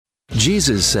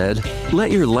Jesus said, "Let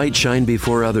your light shine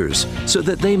before others, so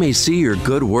that they may see your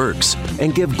good works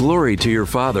and give glory to your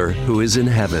Father who is in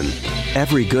heaven."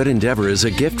 Every good endeavor is a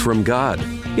gift from God.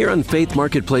 Here on Faith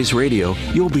Marketplace Radio,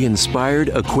 you'll be inspired,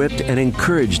 equipped, and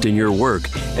encouraged in your work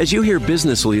as you hear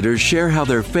business leaders share how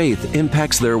their faith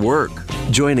impacts their work.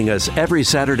 Joining us every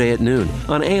Saturday at noon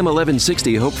on AM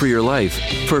 1160 Hope for Your Life.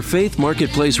 For Faith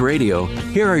Marketplace Radio,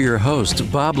 here are your hosts,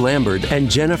 Bob Lambert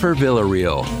and Jennifer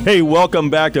Villarreal. Hey, welcome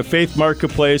back to Faith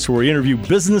Marketplace, where we interview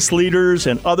business leaders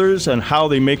and others on how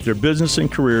they make their business and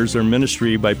careers their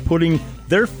ministry by putting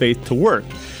their faith to work.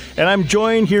 And I'm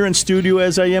joined here in studio,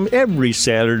 as I am every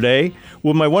Saturday,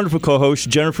 with my wonderful co-host,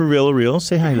 Jennifer Villarreal.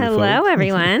 Say hi to the folks. Hello,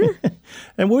 everyone.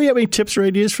 And will we have any tips or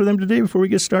ideas for them today before we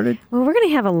get started? Well, we're going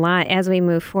to have a lot as we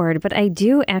move forward, but I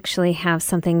do actually have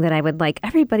something that I would like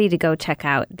everybody to go check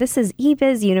out. This is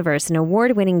eBiz Universe, an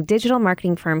award-winning digital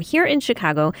marketing firm here in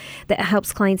Chicago that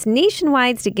helps clients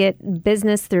nationwide to get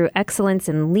business through excellence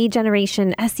in lead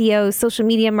generation, SEO, social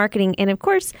media marketing, and of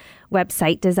course,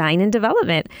 website design and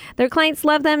development. Their clients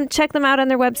love them. Check them out on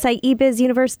their website,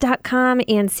 ebizuniverse.com,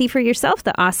 and see for yourself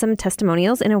the awesome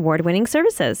testimonials and award-winning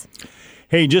services.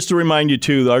 Hey, just to remind you,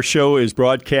 too, our show is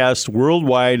broadcast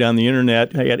worldwide on the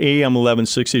internet at AM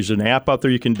 1160. There's an app out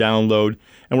there you can download.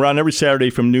 And we're on every Saturday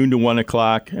from noon to 1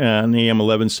 o'clock on AM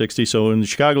 1160. So in the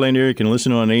Chicagoland area, you can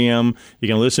listen to it on AM. You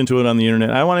can listen to it on the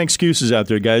internet. I don't want excuses out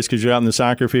there, guys, because you're out in the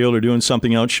soccer field or doing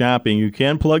something out shopping. You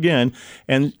can plug in.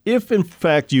 And if, in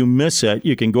fact, you miss it,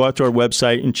 you can go out to our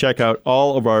website and check out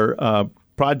all of our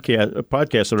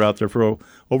podcasts that are out there for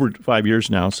over 5 years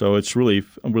now. So it's really,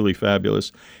 really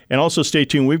fabulous. And also stay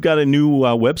tuned. We've got a new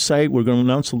website. We're going to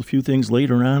announce a few things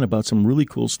later on about some really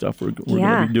cool stuff we're going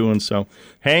to be doing. So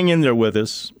hang in there with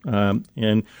us.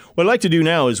 And what I'd like to do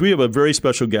now is we have a very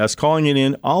special guest calling it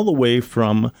in all the way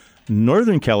from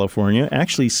Northern California,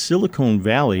 actually Silicon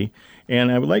Valley.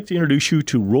 And I would like to introduce you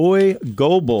to Roy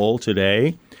Goebel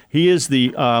today. He is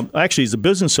he's a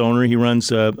business owner. He runs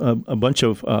a bunch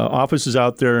of offices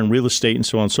out there in real estate and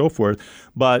so on and so forth.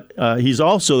 But he's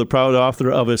also the proud author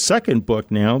of a second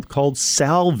book now called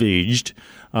Salvaged,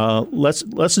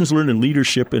 Lessons Learned in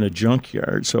Leadership in a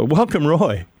Junkyard. So welcome,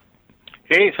 Roy.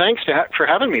 Hey, thanks for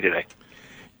having me today.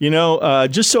 You know,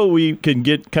 just so we can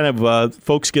get kind of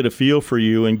folks get a feel for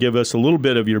you and give us a little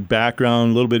bit of your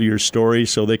background, a little bit of your story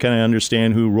so they kind of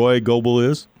understand who Roy Goebel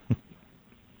is.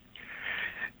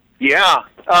 Yeah,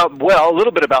 well, a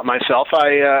little bit about myself.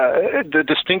 The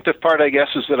distinctive part, I guess,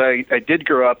 is that I did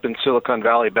grow up in Silicon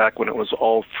Valley back when it was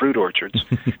all fruit orchards.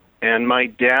 And my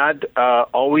dad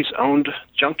always owned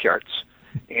junkyards.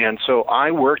 And so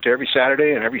I worked every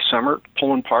Saturday and every summer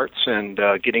pulling parts and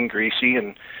getting greasy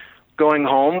and going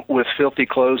home with filthy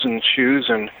clothes and shoes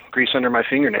and grease under my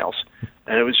fingernails.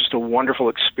 And it was just a wonderful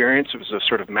experience. It was a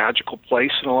sort of magical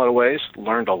place in a lot of ways.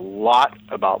 Learned a lot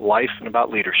about life and about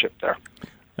leadership there.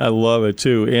 I love it,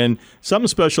 too. And something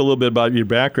special a little bit about your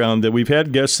background that we've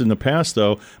had guests in the past,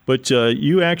 though, but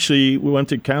you actually went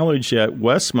to college at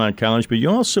Westmont College, but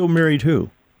you also married who?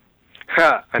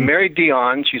 I married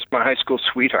Dion. She's my high school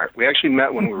sweetheart. We actually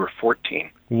met when we were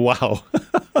 14. Wow.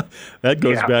 That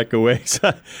goes back a ways.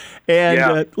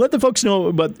 And let the folks know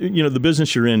about the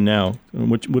business you're in now,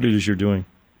 what it is you're doing.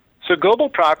 So Goebel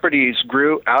Properties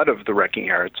grew out of the wrecking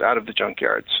yards, out of the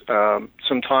junkyards.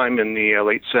 Sometime in the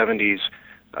late 70s,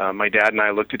 my dad and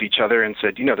I looked at each other and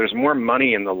said, there's more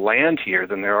money in the land here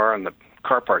than there are in the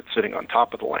car parts sitting on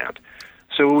top of the land.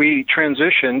 So we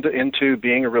transitioned into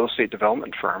being a real estate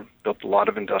development firm, built a lot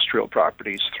of industrial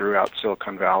properties throughout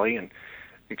Silicon Valley and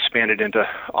expanded into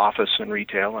office and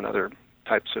retail and other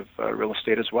types of real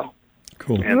estate as well.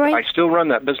 Cool. And Roy, I still run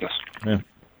that business. Yeah.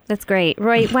 That's great.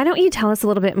 Roy, why don't you tell us a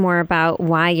little bit more about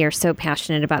why you're so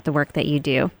passionate about the work that you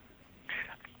do?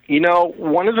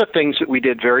 One of the things that we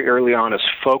did very early on is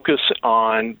focus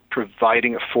on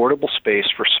providing affordable space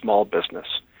for small business.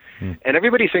 And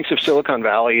everybody thinks of Silicon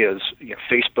Valley as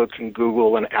Facebook and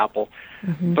Google and Apple.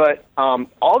 Mm-hmm. But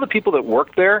all the people that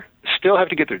work there still have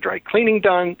to get their dry cleaning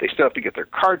done. They still have to get their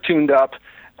car tuned up.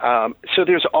 So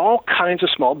there's all kinds of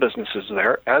small businesses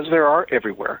there, as there are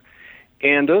everywhere.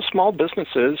 And those small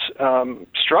businesses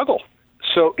struggle.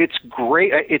 So it's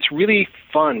great. It's really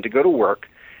fun to go to work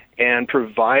and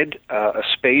provide a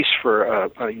space for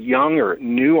a young or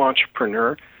new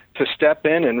entrepreneur to step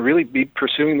in and really be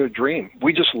pursuing their dream.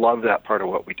 We just love that part of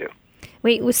what we do.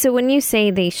 Wait, so when you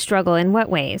say they struggle, in what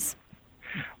ways?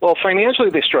 Well, financially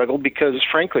they struggle because,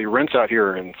 frankly, rents out here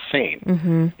are insane.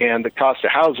 Mm-hmm. And the cost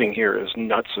of housing here is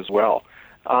nuts as well.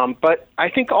 But I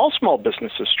think all small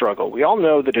businesses struggle. We all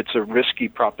know that it's a risky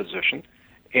proposition.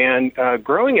 And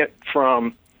growing it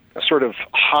from a sort of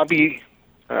hobby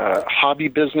hobby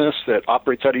business that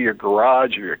operates out of your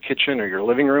garage or your kitchen or your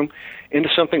living room into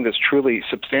something that's truly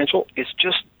substantial is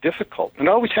just difficult, and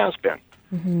always has been.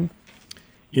 Mm-hmm.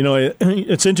 You know,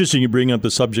 it's interesting you bring up the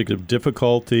subject of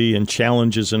difficulty and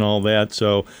challenges and all that.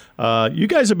 So you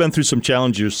guys have been through some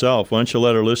challenges yourself. Why don't you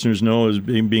let our listeners know, as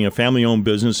being a family-owned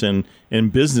business and in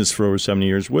business for over 70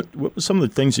 years, what were some of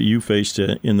the things that you faced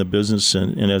in the business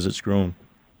and as it's grown?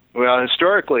 Well,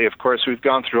 historically, of course, we've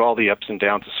gone through all the ups and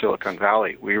downs of Silicon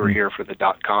Valley. We were here for the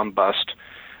dot-com bust,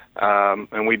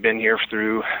 and we've been here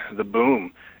through the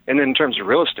boom. And then in terms of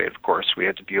real estate, of course, we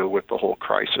had to deal with the whole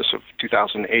crisis of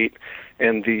 2008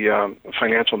 and the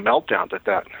financial meltdown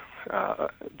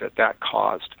that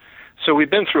caused. So we've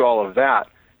been through all of that.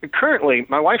 And currently,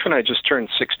 my wife and I just turned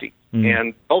 60,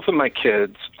 and both of my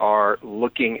kids are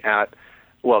looking at,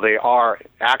 well, they are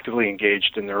actively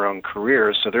engaged in their own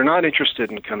careers, so they're not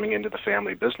interested in coming into the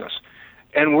family business.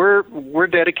 And we're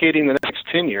dedicating the next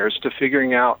 10 years to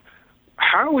figuring out,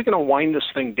 how are we going to wind this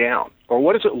thing down? Or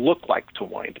what does it look like to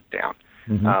wind it down?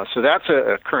 So that's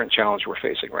a current challenge we're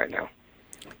facing right now.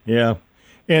 Yeah.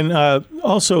 And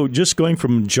also, just going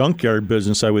from junkyard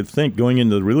business, I would think, going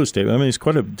into the real estate, I mean, it's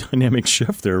quite a dynamic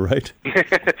shift there, right?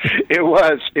 It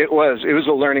was. It was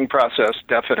a learning process,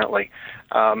 definitely.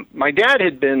 My dad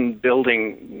had been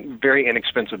building very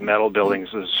inexpensive metal buildings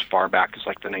as far back as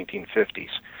like the 1950s.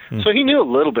 So he knew a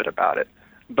little bit about it,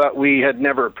 but we had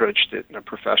never approached it in a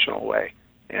professional way.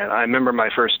 And I remember my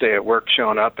first day at work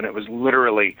showing up, and it was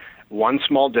literally one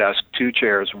small desk, 2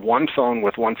 chairs, one phone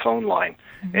with one phone line,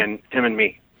 and him and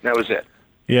me. That was it.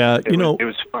 Yeah, it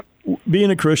was fun.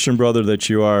 Being a Christian brother that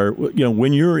you are,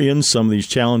 when you're in some of these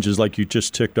challenges, like you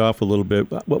just ticked off a little bit,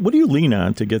 what do you lean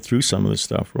on to get through some of this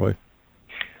stuff, Roy?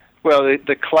 Well,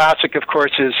 the classic, of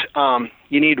course, is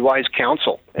you need wise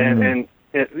counsel, and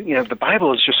the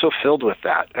Bible is just so filled with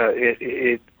that.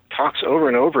 It talks over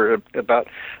and over about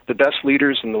the best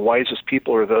leaders and the wisest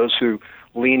people are those who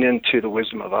lean into the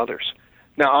wisdom of others.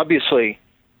 Now, obviously,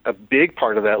 a big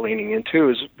part of that leaning into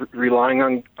is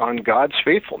relying on God's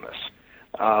faithfulness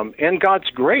and God's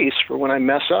grace for when I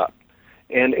mess up.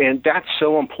 And that's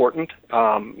so important.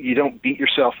 You don't beat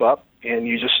yourself up, and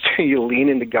you lean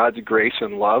into God's grace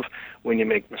and love when you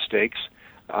make mistakes.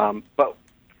 But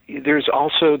there's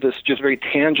also this just very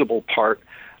tangible part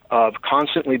of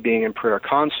constantly being in prayer,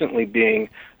 constantly being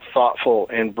thoughtful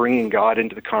and bringing God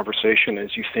into the conversation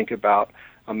as you think about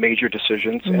major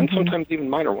decisions and sometimes even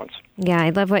minor ones. Yeah, I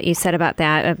love what you said about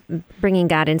that, bringing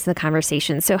God into the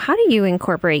conversation. So how do you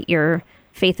incorporate your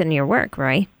faith in your work,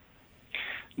 Roy?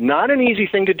 Not an easy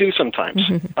thing to do sometimes,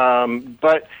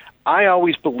 but I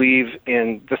always believe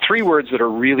in the 3 words that are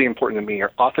really important to me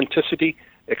are authenticity,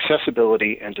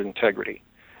 accessibility, and integrity.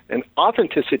 And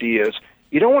authenticity is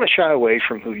you don't want to shy away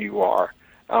from who you are.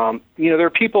 There are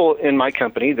people in my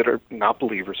company that are not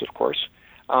believers, of course,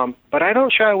 but I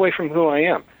don't shy away from who I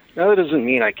am. Now, that doesn't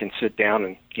mean I can sit down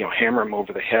and hammer them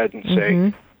over the head and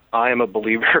say, I am a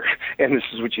believer, and this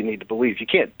is what you need to believe. You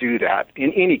can't do that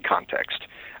in any context,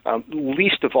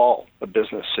 least of all a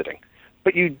business setting.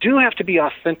 But you do have to be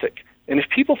authentic. And if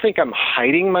people think I'm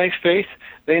hiding my faith,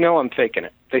 they know I'm faking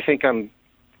it. They think I'm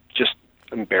just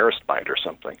embarrassed by it or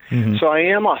something. So I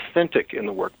am authentic in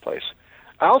the workplace.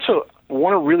 I also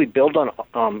want to really build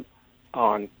on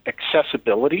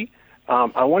accessibility.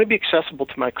 I want to be accessible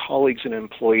to my colleagues and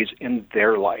employees in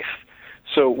their life.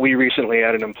 So we recently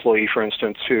had an employee, for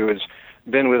instance, who has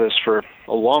been with us for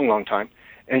a long, long time,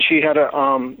 and she's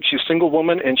a single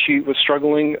woman, and she was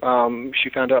struggling. She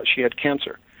found out she had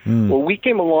cancer. Well, we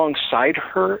came alongside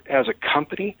her as a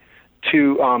company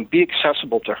to be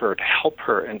accessible to her, to help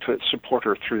her, and to support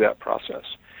her through that process.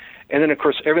 And then, of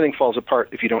course, everything falls apart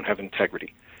if you don't have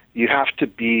integrity. You have to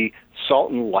be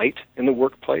salt and light in the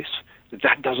workplace.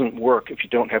 That doesn't work if you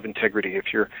don't have integrity,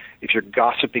 if you're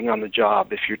gossiping on the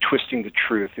job, if you're twisting the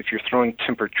truth, if you're throwing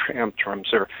temper tantrums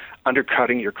or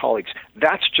undercutting your colleagues.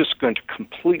 That's just going to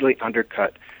completely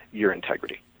undercut your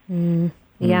integrity.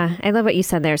 Yeah, I love what you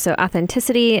said there. So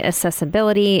authenticity,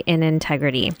 accessibility, and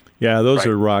integrity. Yeah, those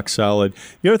are rock solid.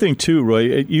 The other thing too,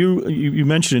 Roy, you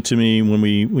mentioned it to me when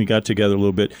we got together a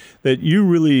little bit, that you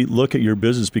really look at your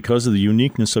business because of the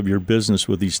uniqueness of your business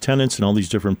with these tenants and all these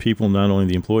different people, not only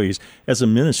the employees, as a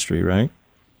ministry, right?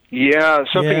 Yeah,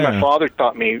 something my father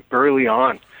taught me early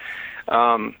on.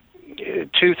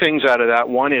 2 things out of that.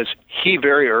 One is he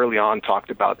very early on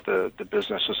talked about the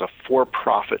business as a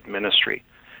for-profit ministry.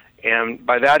 And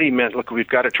by that he meant, look, we've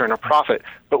got to turn a profit,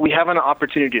 but we have an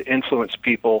opportunity to influence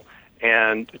people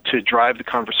and to drive the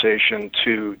conversation,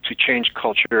 to change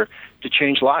culture, to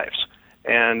change lives.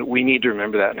 And we need to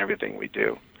remember that in everything we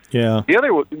do. Yeah. The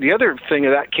other thing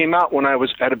of that came out when I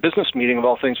was at a business meeting of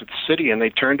all things with the city, and they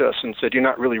turned to us and said, "You're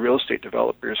not really real estate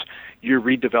developers. You're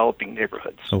redeveloping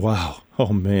neighborhoods." Oh, wow.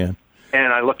 Oh, man.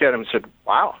 And I looked at him and said,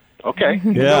 "Wow, okay,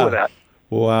 we'll Yeah. go with that."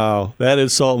 Wow, that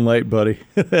is salt and light, buddy.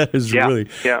 That is really,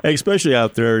 especially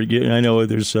out there. I know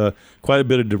there's quite a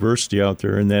bit of diversity out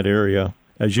there in that area,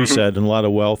 as you said, and a lot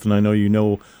of wealth. And I know you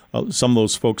know some of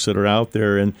those folks that are out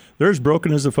there, and they're as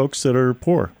broken as the folks that are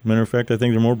poor. Matter of fact, I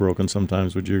think they're more broken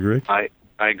sometimes. Would you agree? I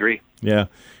agree. Yeah,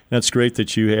 that's great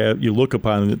that you look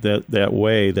upon it that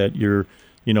way, that you're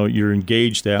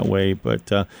engaged that way.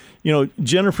 But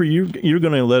Jennifer, you're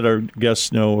going to let our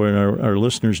guests know and our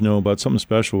listeners know about something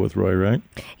special with Roy, right?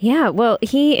 Yeah, well,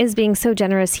 he is being so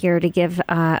generous here to give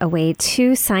away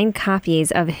 2 signed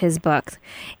copies of his book.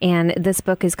 And this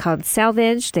book is called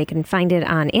Salvaged. They can find it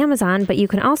on Amazon, but you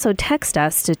can also text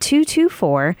us to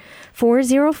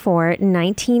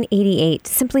 224-404-1988.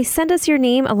 Simply send us your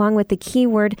name along with the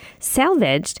keyword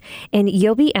salvaged, and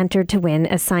you'll be entered to win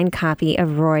a signed copy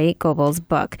of Roy Goebel's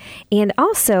book. And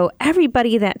also,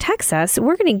 everybody that texts us,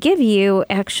 we're going to give you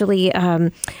actually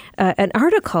an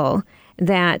article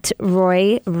that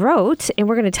Roy wrote, and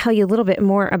we're going to tell you a little bit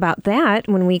more about that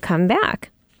when we come back.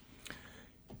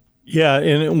 Yeah,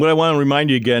 and what I want to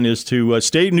remind you again is to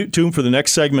stay tuned for the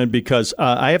next segment, because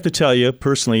I have to tell you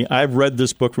personally, I've read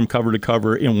this book from cover to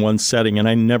cover in one setting, and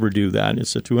I never do that.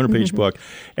 It's a 200-page book,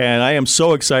 and I am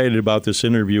so excited about this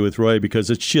interview with Roy because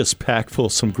it's just packed full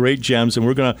of some great gems, and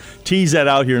we're going to tease that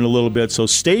out here in a little bit. So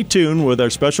stay tuned with our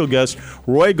special guest,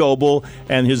 Roy Goebel,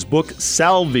 and his book,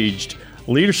 Salvaged: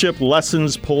 Leadership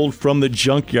Lessons Pulled from the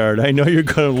Junkyard. I know you're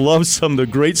going to love some of the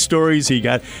great stories he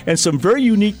got and some very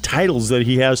unique titles that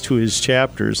he has to his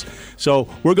chapters. So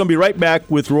we're going to be right back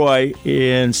with Roy,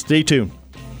 and stay tuned.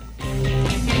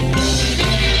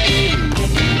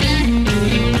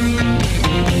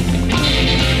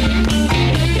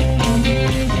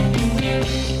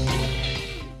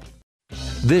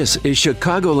 This is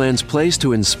Chicagoland's place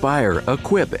to inspire,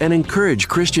 equip, and encourage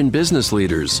Christian business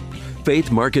leaders.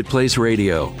 Faith Marketplace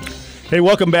Radio. Hey,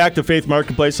 welcome back to Faith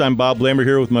Marketplace. I'm Bob Lamber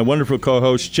here with my wonderful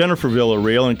co-host, Jennifer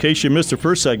Villarreal. In case you missed the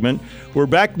first segment, we're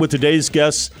back with today's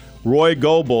guest, Roy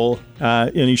Goebel,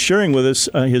 and he's sharing with us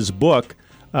his book,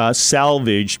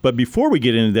 Salvaged. But before we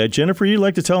get into that, Jennifer, you'd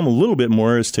like to tell them a little bit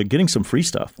more as to getting some free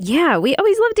stuff. Yeah, we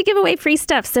always love to give away free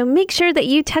stuff. So make sure that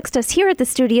you text us here at the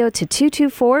studio to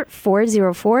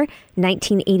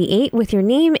 224-404-1988 with your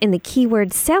name and the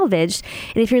keyword salvaged.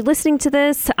 And if you're listening to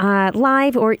this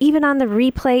live or even on the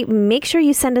replay, make sure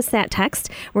you send us that text.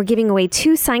 We're giving away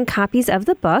 2 signed copies of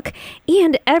the book,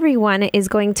 and everyone is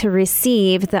going to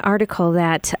receive the article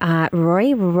that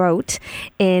Roy wrote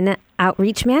in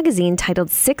Outreach Magazine titled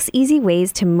 6 Easy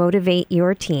Ways to Motivate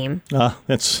Your Team.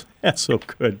 That's so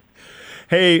good.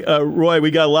 Hey, Roy, we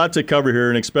got a lot to cover here,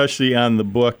 and especially on the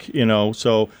book,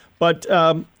 But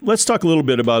let's talk a little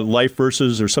bit about life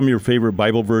verses or some of your favorite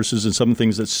Bible verses and some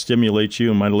things that stimulate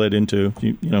you and might have led into,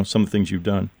 some of the things you've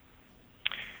done.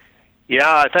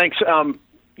 Yeah, thanks.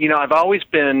 I've always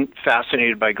been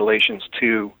fascinated by Galatians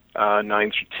 2,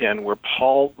 9 through 10, where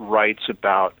Paul writes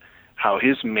about how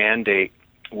his mandate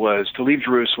was to leave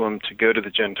Jerusalem to go to the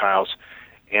Gentiles,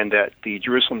 and that the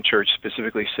Jerusalem church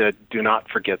specifically said, do not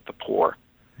forget the poor.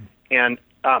 And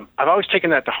I've always taken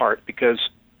that to heart because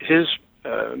his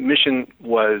mission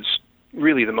was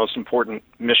really the most important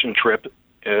mission trip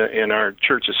in our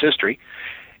church's history.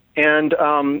 And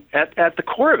at the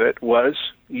core of it was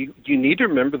you need to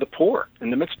remember the poor in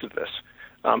the midst of this.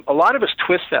 A lot of us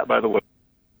twist that, by the way.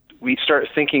 We start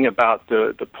thinking about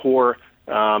the poor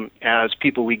as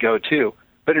people we go to.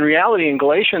 But in reality, in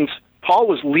Galatians, Paul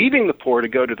was leaving the poor to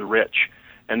go to the rich,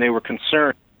 and they were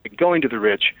concerned that going to the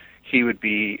rich, he would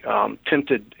be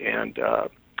tempted and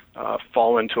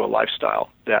fall into a lifestyle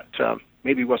that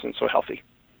maybe wasn't so healthy.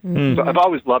 Mm-hmm. So I've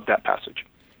always loved that passage.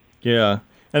 Yeah.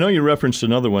 I know you referenced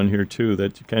another one here, too,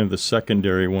 that's kind of the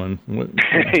secondary one.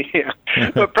 Yeah.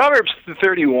 But Proverbs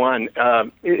 31,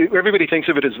 everybody thinks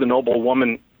of it as the noble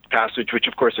woman passage, which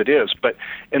of course it is. But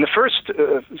in the first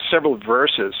several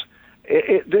verses,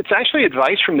 it's actually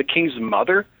advice from the king's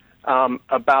mother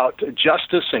about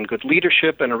justice and good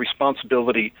leadership and a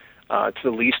responsibility to the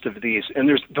least of these. And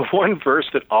there's the one verse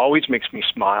that always makes me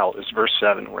smile is verse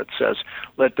 7, where it says,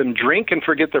 let them drink and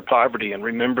forget their poverty and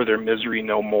remember their misery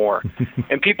no more.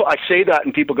 And I say that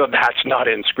and people go, that's not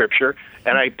in Scripture.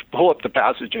 And I pull up the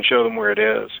passage and show them where it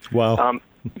is. Wow.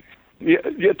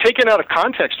 Taken out of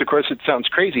context, of course, it sounds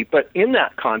crazy. But in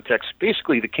that context,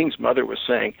 basically the king's mother was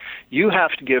saying, you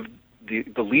have to give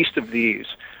the least of these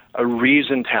a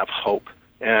reason to have hope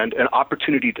and an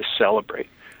opportunity to celebrate.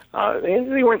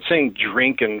 And they weren't saying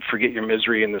drink and forget your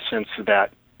misery in the sense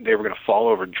that they were going to fall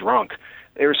over drunk.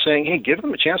 They were saying, hey, give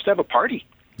them a chance to have a party.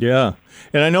 Yeah.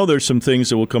 And I know there's some things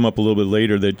that will come up a little bit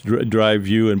later that drive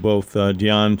you and both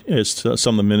Dion as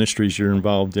some of the ministries you're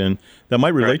involved in that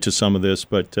might relate to some of this.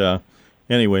 But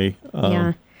anyway.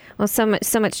 Yeah. Well, so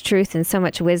much truth and so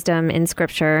much wisdom in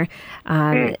Scripture.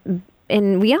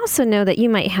 And we also know that you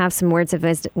might have some words of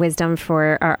wisdom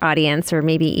for our audience, or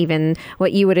maybe even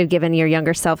what you would have given your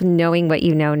younger self knowing what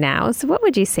you know now. So what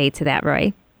would you say to that,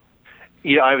 Roy?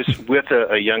 Yeah, I was with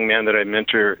a young man that I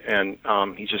mentor, and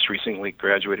he just recently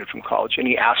graduated from college, and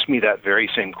he asked me that very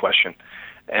same question.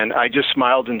 And I just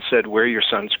smiled and said, wear your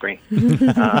sunscreen.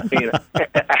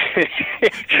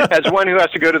 As one who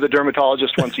has to go to the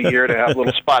dermatologist once a year to have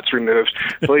little spots removed,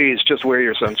 please just wear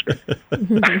your sunscreen.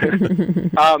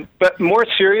 But more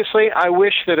seriously, I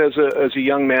wish that as a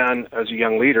young man, as a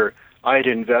young leader, I had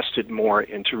invested more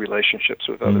into relationships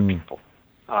with other people.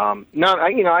 I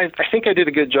think I did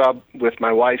a good job with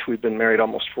my wife. We've been married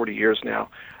almost 40 years now.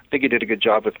 I think I did a good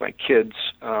job with my kids.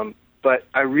 But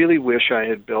I really wish I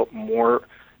had built more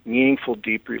meaningful,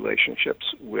 deep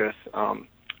relationships with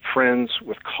friends,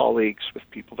 with colleagues, with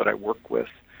people that I work with,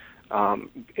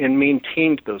 and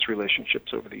maintained those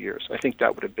relationships over the years. I think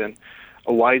that would have been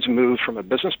a wise move from a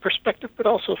business perspective, but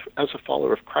also as a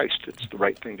follower of Christ, it's the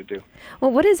right thing to do.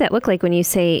 Well, what does that look like when you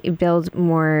say build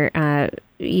more,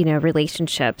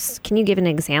 relationships? Can you give an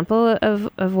example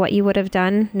of what you would have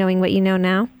done, knowing what you know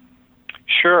now?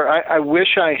 Sure. I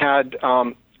wish I had.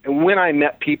 When I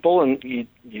met people, and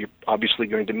you're obviously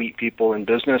going to meet people in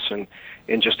business and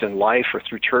just in life or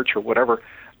through church or whatever,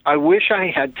 I wish I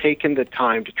had taken the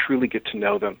time to truly get to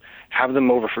know them, have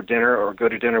them over for dinner or go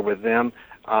to dinner with them,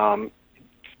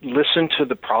 listen to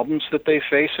the problems that they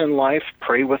face in life,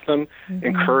 pray with them,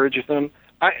 encourage them.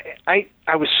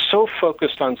 I was so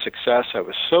focused on success, I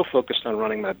was so focused on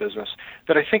running my business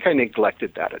that I think I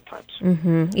neglected that at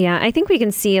times. Yeah, I think we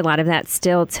can see a lot of that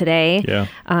still today. Yeah.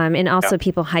 And also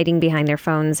people hiding behind their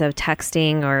phones of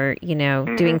texting or,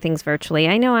 doing things virtually.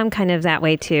 I know I'm kind of that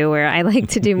way too, where I like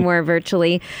to do more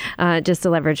virtually just to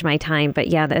leverage my time. But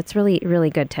yeah, that's really, really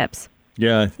good tips.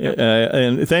 Yeah,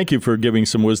 and thank you for giving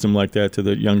some wisdom like that to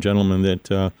the young gentleman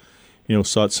that,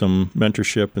 sought some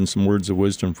mentorship and some words of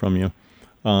wisdom from you.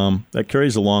 That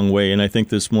carries a long way, and I think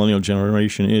this millennial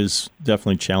generation is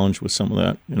definitely challenged with some of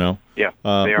that. Yeah,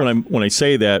 they are. When I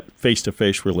say that,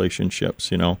 face-to-face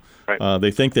relationships. Right.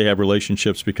 They think they have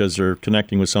relationships because they're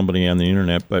connecting with somebody on the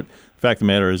internet, but the fact of the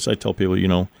matter is, I tell people,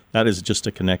 that is just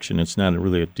a connection. It's not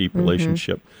really a deep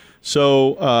relationship.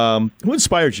 So, who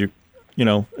inspires you?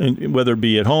 And whether it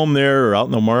be at home there or out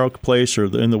in the marketplace or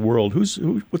in the world,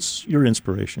 what's your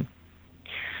inspiration?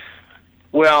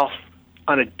 Well,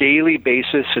 on a daily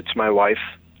basis, it's my wife.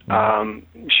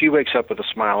 She wakes up with a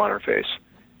smile on her face,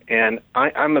 and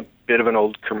I'm a bit of an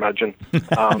old curmudgeon,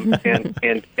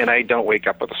 and I don't wake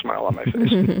up with a smile on my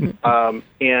face.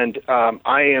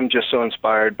 I am just so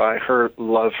inspired by her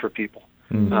love for people,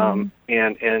 and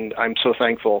I'm so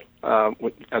thankful.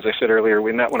 As I said earlier,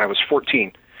 we met when I was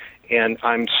 14, and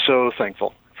I'm so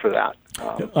thankful for that.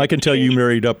 I can tell you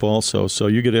married up also, so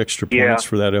you get extra points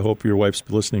for that. I hope your wife's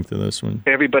listening to this one.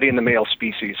 Everybody in the male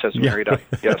species has married up.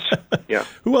 Yes. Yeah.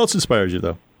 Who else inspires you,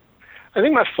 though? I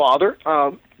think my father.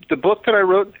 The book that I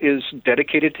wrote is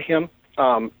dedicated to him,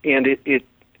 and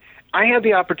I had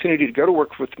the opportunity to go to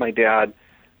work with my dad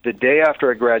the day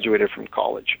after I graduated from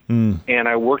college, and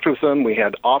I worked with him. We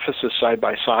had offices side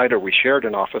by side, or we shared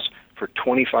an office for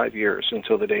 25 years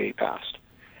until the day he passed.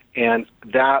 And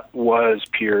that was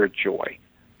pure joy.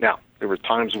 Now, there were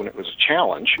times when it was a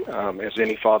challenge, as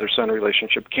any father-son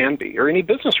relationship can be, or any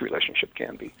business relationship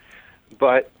can be.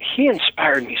 But he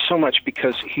inspired me so much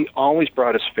because he always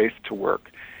brought his faith to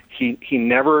work. He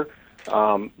never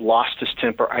lost his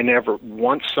temper. I never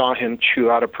once saw him chew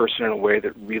out a person in a way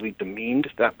that really demeaned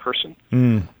that person.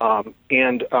 And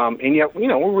yet, we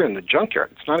were in the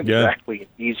junkyard. It's not exactly an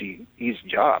easy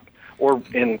job, or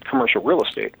in commercial real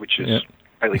estate, which is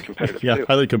highly competitive too.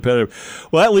 Highly competitive.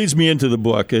 Well, that leads me into the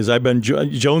book, as I've been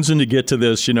jonesing to get to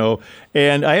this,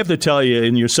 and I have to tell you,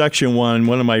 in your section one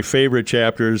of my favorite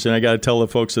chapters, and I got to tell the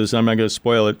folks this, I'm not going to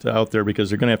spoil it out there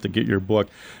because they're going to have to get your book,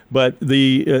 but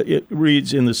it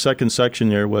reads in the second section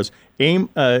there was aim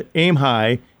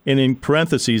high, and in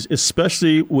parentheses,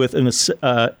 especially with an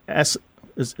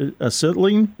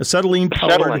acetylene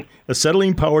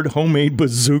powered homemade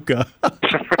bazooka.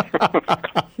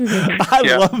 I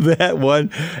love that one.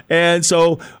 And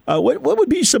so what would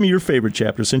be some of your favorite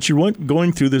chapters? Since you're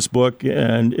going through this book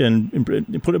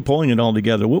and pulling it all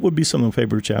together, what would be some of the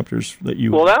favorite chapters that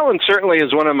you... Well, that one certainly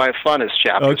is one of my funnest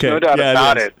chapters, no doubt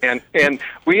about it. And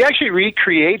we actually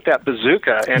recreate that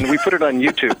bazooka, and we put it on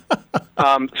YouTube.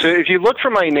 So if you look for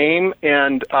my name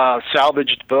and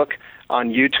Salvaged Book on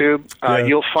YouTube,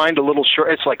 you'll find a little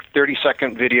short, it's like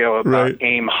 30-second video about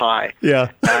Aim High.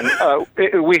 Yeah. And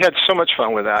we had so much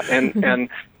fun with that. And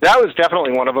that was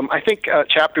definitely one of them. I think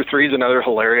Chapter 3 is another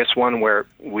hilarious one where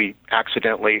we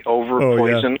accidentally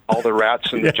over-poison all the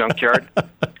rats in the junkyard.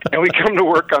 And we come to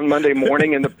work on Monday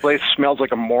morning, and the place smells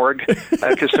like a morgue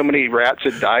because so many rats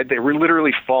had died. They were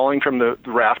literally falling from the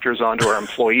rafters onto our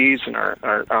employees and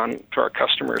onto our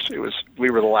customers.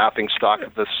 We were the laughing stock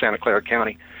of the Santa Clara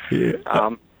County. Yeah.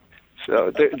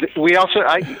 So we also,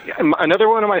 another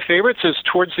one of my favorites is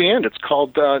towards the end. It's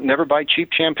called Never Buy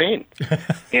Cheap Champagne.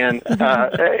 And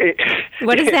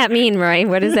what does that mean, Roy?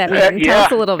 What does that mean? Tell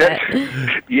us a little bit.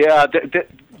 Yeah,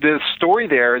 the story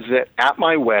there is that at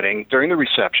my wedding, during the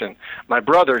reception, my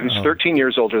brother, who's 13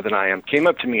 years older than I am, came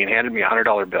up to me and handed me a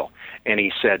 $100 bill. And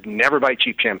he said, "Never buy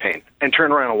cheap champagne," and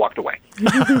turned around and walked away.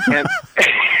 and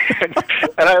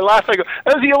I laughed. I go,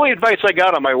 that was the only advice I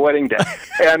got on my wedding day.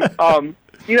 And, I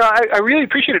really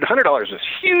appreciated it. $100 was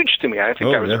huge to me. I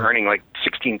think I was earning like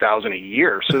 $16,000 a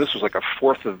year. So this was like a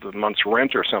fourth of the month's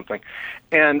rent or something.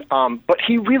 And, but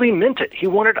he really meant it. He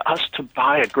wanted us to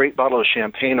buy a great bottle of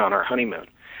champagne on our honeymoon.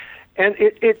 And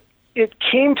it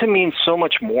came to mean so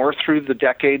much more through the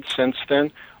decades since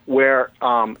then, where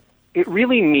it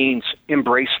really means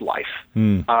embrace life.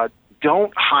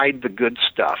 Don't hide the good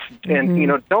stuff,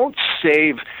 and don't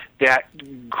save that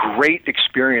great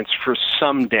experience for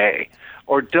someday,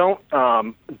 or don't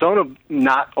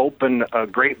not open a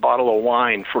great bottle of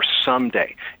wine for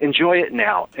someday. Enjoy it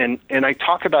now. And I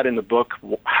talk about in the book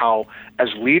how, as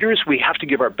leaders, we have to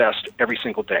give our best every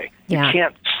single day. Yeah. You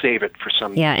can't save it for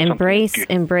some. Yeah,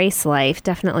 embrace life,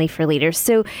 definitely for leaders.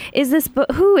 So,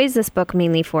 who is this book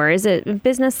mainly for? Is it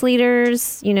business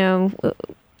leaders?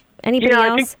 Anybody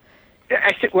else?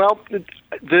 I think, well,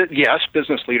 yes,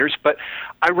 business leaders, but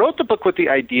I wrote the book with the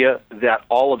idea that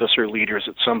all of us are leaders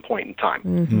at some point in time.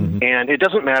 And it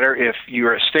doesn't matter if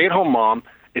you're a stay-at-home mom,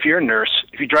 if you're a nurse,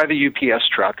 if you drive a UPS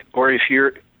truck, or if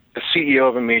you're a CEO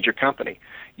of a major company.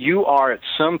 You are at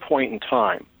some point in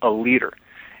time a leader.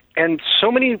 And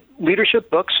so many leadership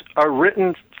books are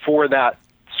written for that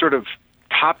sort of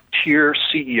top-tier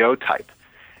CEO type.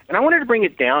 And I wanted to bring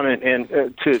it down and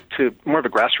to more of a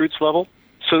grassroots level,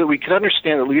 so that we can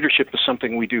understand that leadership is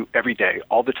something we do every day,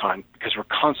 all the time, because we're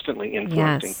constantly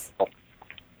influencing people.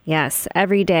 Yes,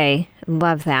 every day.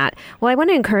 Love that. Well, I want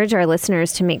to encourage our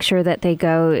listeners to make sure that they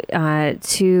go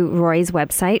to Roy's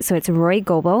website. So it's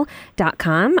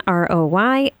roygoble.com,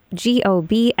 ROYGOBLE.com.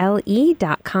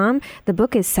 The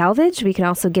book is Salvaged. We can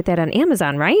also get that on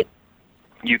Amazon, right?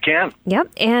 You can. Yep.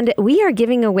 And we are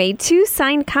giving away 2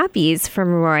 signed copies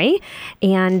from Roy.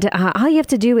 And all you have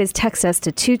to do is text us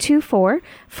to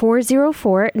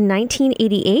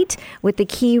 224-404-1988 with the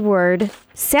keyword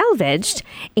salvaged,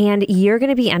 and you're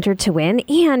going to be entered to win.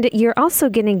 And you're also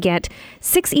going to get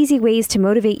 6 easy ways to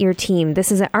motivate your team.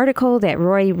 This is an article that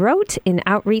Roy wrote in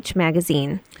Outreach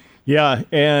Magazine. Yeah,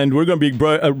 and we're going to be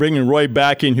bringing Roy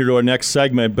back in here to our next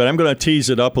segment, but I'm going to tease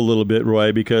it up a little bit,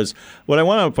 Roy, because what I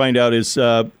want to find out is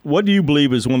what do you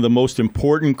believe is one of the most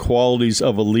important qualities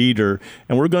of a leader?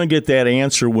 And we're going to get that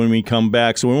answer when we come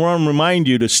back. So we want to remind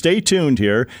you to stay tuned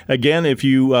here. Again, if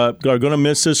you are going to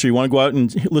miss this or you want to go out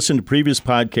and listen to previous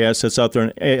podcasts, that's out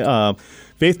there on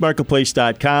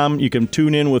faithmarketplace.com. You can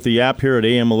tune in with the app here at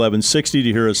AM 1160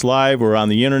 to hear us live or on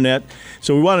the internet.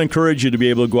 So we want to encourage you to be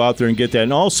able to go out there and get that.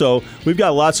 And also, we've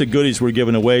got lots of goodies we're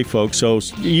giving away, folks. So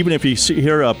even if you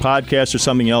hear a podcast or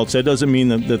something else, that doesn't mean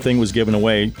that the thing was given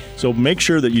away. So make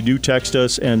sure that you do text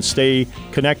us and stay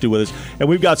connected with us. And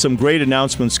we've got some great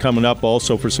announcements coming up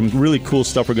also for some really cool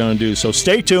stuff we're going to do. So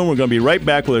stay tuned. We're going to be right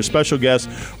back with our special guest,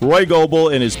 Roy Goble,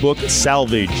 and his book,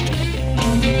 Salvaged.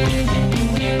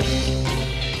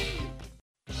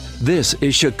 This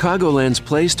is Chicagoland's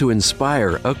place to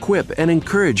inspire, equip, and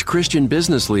encourage Christian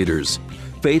business leaders.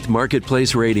 Faith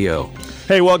Marketplace Radio.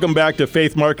 Hey, welcome back to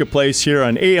Faith Marketplace here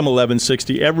on AM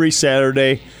 1160 every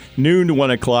Saturday, noon to 1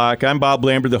 o'clock. I'm Bob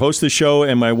Lambert, the host of the show,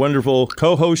 and my wonderful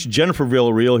co-host Jennifer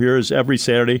Villarreal here is every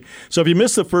Saturday. So if you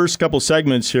missed the first couple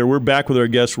segments here, we're back with our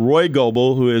guest Roy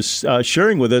Goble, who is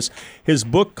sharing with us his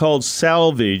book called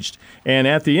Salvaged. And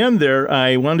at the end there,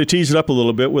 I wanted to tease it up a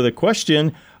little bit with a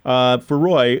question for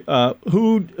Roy.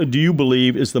 Who do you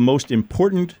believe is the most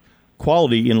important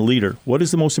quality in a leader? What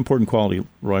is the most important quality,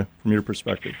 Roy, from your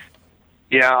perspective?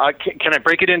 Yeah, can I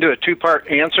break it into a two-part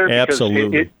answer? Because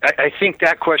Absolutely. I think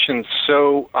that question's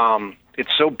so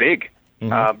it's so big.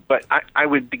 But I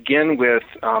would begin with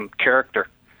character.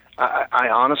 I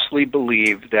honestly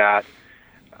believe that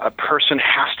a person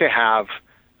has to have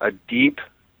a deep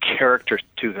character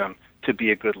to them to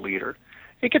be a good leader.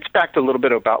 It gets back to a little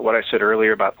bit about what I said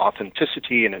earlier about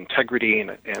authenticity and integrity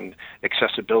and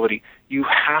accessibility. You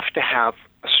have to have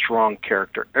a strong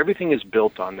character. Everything is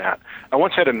built on that. I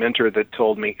once had a mentor that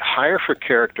told me, hire for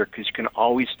character because you can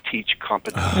always teach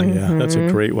competence. Oh, yeah, that's a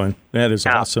great one. That is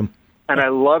awesome. And I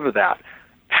love that.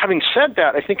 Having said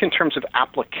that, I think in terms of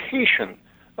application,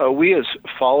 we as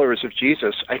followers of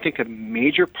Jesus, I think a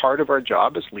major part of our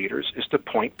job as leaders is to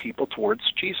point people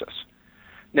towards Jesus.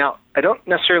 Now, I don't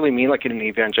necessarily mean like in an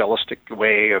evangelistic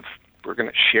way of we're going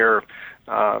to share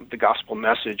the gospel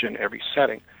message in every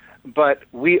setting, but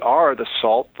we are the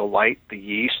salt, the light, the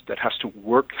yeast that has to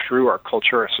work through our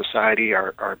culture, our society,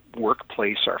 our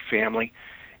workplace, our family,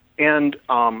 and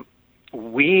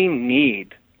we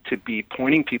need to be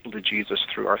pointing people to Jesus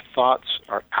through our thoughts,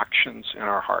 our actions, and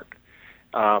our heart.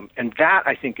 And that,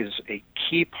 I think, is a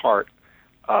key part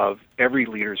of every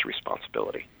leader's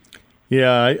responsibility.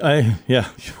 Yeah, yeah,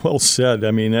 well said.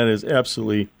 I mean, that is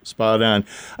absolutely spot on.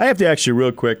 I have to ask you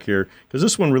real quick here, because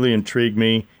this one really intrigued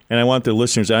me, and I want the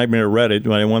listeners, I may have read it,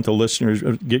 but I want the listeners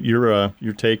to get your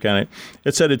take on it.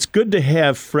 It said, it's good to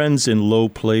have friends in low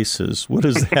places. What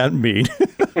does that mean?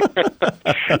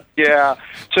 Yeah,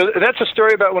 so that's a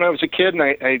story about when I was a kid, and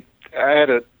I had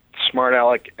a smart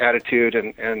aleck attitude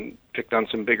and picked on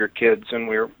some bigger kids, and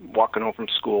we were walking home from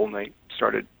school, and they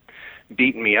started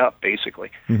beating me up,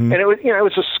 basically. And it was, it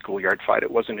was a schoolyard fight.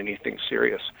 It wasn't anything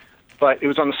serious, but it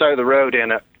was on the side of the road,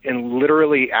 and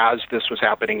literally as this was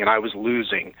happening and I was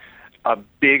losing, a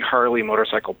big Harley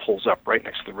motorcycle pulls up right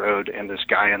next to the road, and this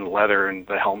guy in leather and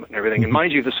the helmet and everything. And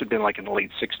mind you, this had been like in the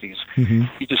late 60s.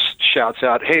 He just shouts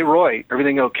out, "Hey, Roy,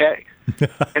 everything okay?"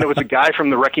 And it was a guy from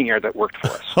the wrecking yard that worked for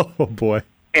us. Oh, boy.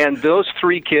 And those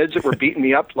three kids that were beating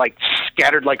me up, like,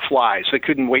 scattered like flies. They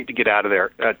couldn't wait to get out of there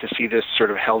to see this sort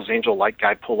of Hell's Angel-like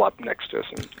guy pull up next to us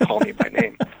and call me by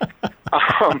name.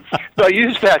 So I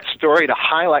use that story to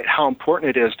highlight how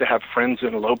important it is to have friends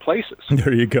in low places.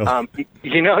 There you go.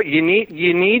 You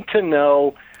need to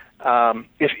know.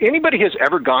 If anybody has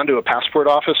ever gone to a passport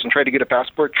office and tried to get a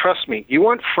passport, trust me, you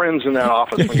want friends in that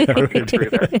office when you get through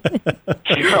there.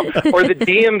 Or the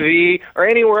DMV or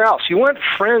anywhere else. You want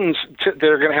friends that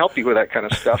are going to help you with that kind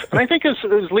of stuff. And I think as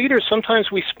leaders, sometimes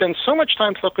we spend so much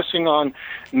time focusing on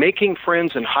making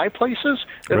friends in high places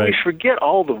that we forget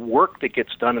all the work that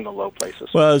gets done in the low places.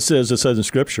 Well, as it says in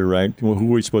Scripture, right? Well,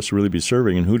 who are we supposed to really be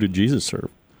serving, and who did Jesus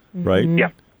serve, right? Yeah.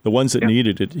 The ones that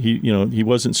needed it, he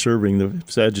wasn't serving the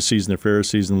Sadducees and the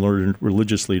Pharisees and the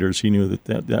religious leaders. He knew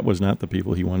that was not the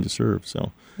people he wanted to serve.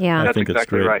 So yeah, I think that's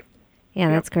exactly great. Right. Yeah,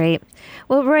 that's great.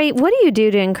 Well, Roy, what do you do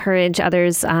to encourage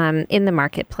others in the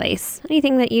marketplace?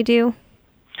 Anything that you do?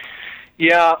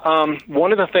 Yeah,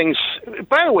 one of the things,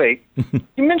 by the way,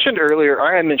 I mentioned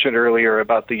earlier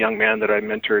about the young man that I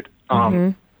mentored.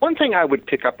 One thing I would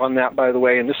pick up on that, by the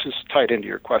way, and this is tied into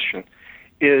your question,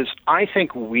 is I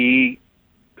think we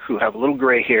who have a little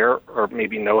gray hair or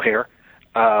maybe no hair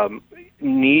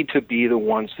need to be the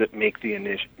ones that make the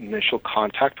initial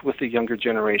contact with the younger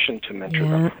generation to mentor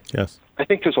them. Yes. I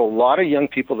think there's a lot of young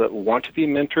people that want to be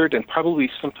mentored and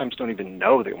probably sometimes don't even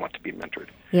know they want to be mentored.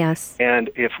 Yes. And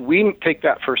if we take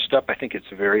that first step, I think it's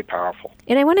very powerful.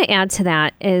 And I want to add to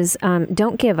that is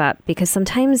don't give up, because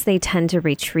sometimes they tend to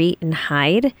retreat and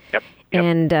hide. Yep.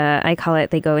 And I call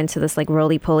it, they go into this like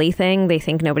roly-poly thing. They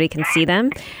think nobody can see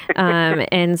them.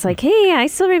 And it's like, hey, I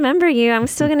still remember you. I'm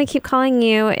still going to keep calling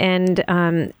you. And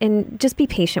just be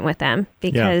patient with them,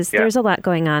 because there's a lot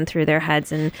going on through their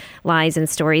heads, and lies and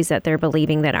stories that they're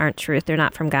believing that aren't truth. They're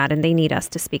not from God, and they need us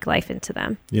to speak life into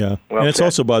them. Yeah. And it's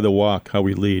also by the walk, how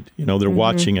we lead. They're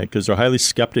watching it because they're highly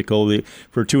skeptical.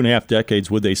 For 2.5 decades,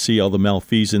 would they see all the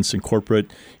malfeasance in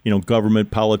corporate,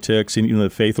 government, politics, and the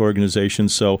faith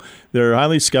organizations. So they're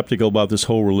highly skeptical about this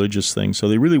whole religious thing. So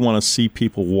they really want to see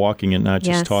people walking it, not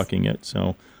just talking it.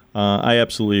 So I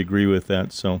absolutely agree with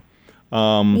that. So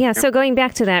so going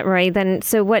back to that, Roy, then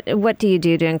so what do you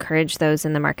do to encourage those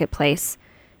in the marketplace?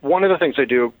 One of the things I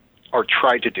do, or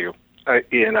try to do,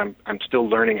 and I'm still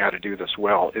learning how to do this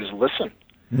well, is listen.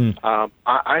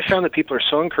 I found that people are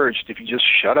so encouraged if you just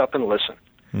shut up and listen.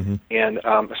 And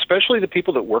especially the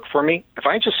people that work for me, if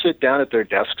I just sit down at their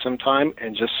desk sometime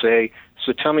and just say,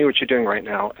 so tell me what you're doing right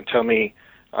now, and tell me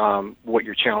what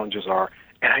your challenges are,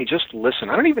 and I just listen.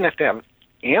 I don't even have to have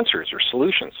answers or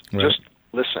solutions. Just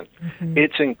listen.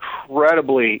 It's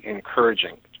incredibly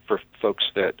encouraging for folks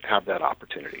that have that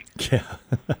opportunity. Yeah.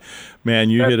 Man,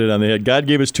 you hit it on the head. God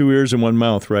gave us 2 ears and 1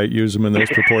 mouth, right? Use them in those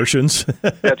proportions.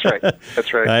 That's right.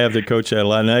 That's right. I have to coach that a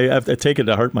lot, and I have to take it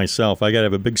to heart myself. I got to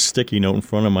have a big sticky note in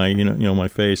front of my, my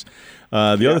face.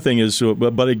 The other thing is,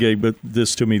 Buddy gave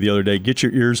this to me the other day. Get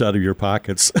your ears out of your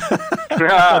pockets.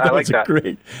 I like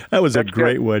that. That was a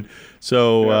great one.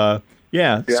 So,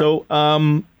 So,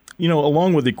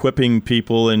 along with equipping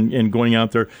people and going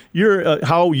out there,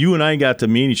 how you and I got to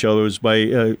meet each other was by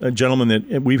a gentleman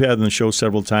that we've had on the show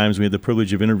several times. We had the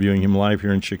privilege of interviewing him live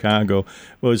here in Chicago.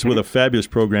 It was with a fabulous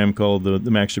program called the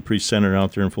Max Dupree Center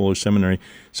out there in Fuller Seminary.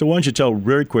 So why don't you tell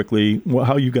very quickly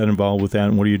how you got involved with that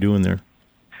and what are you doing there?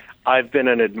 I've been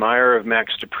an admirer of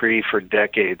Max Dupree for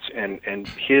decades, and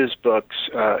his books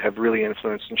have really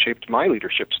influenced and shaped my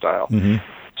leadership style.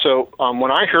 So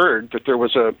when I heard that there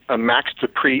was a Max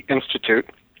Dupree Institute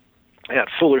at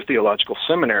Fuller Theological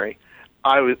Seminary,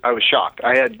 I was shocked.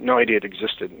 I had no idea it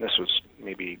existed, and this was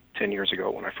maybe 10 years ago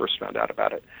when I first found out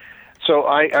about it. So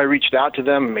I reached out to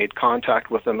them, made contact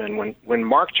with them, and when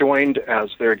Mark joined as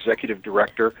their executive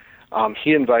director,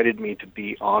 he invited me to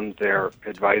be on their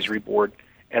advisory board,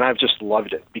 and I've just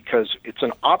loved it because it's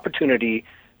an opportunity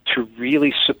to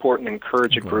really support and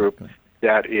encourage a group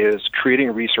that is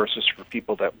creating resources for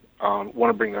people that want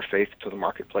to bring their faith to the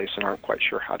marketplace and aren't quite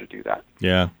sure how to do that.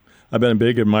 Yeah. I've been a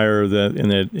big admirer of that, and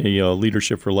that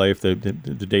Leadership for Life, the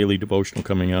daily devotional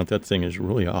coming out. That thing is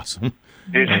really awesome.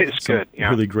 It is good. Yeah.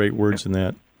 Really great words in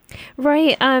that.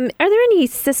 Right. Are there any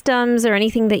systems or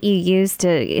anything that you use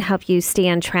to help you stay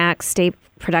on track, stay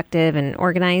productive and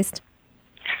organized?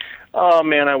 Oh,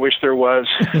 man, I wish there was.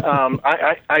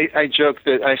 I joke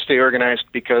that I stay organized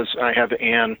because I have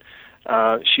Anne.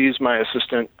 She's my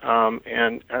assistant,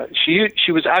 and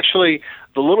she was actually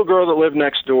the little girl that lived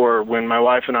next door when my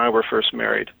wife and I were first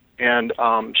married, and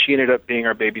she ended up being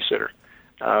our babysitter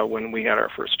when we had our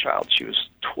first child. She was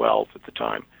 12 at the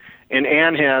time. And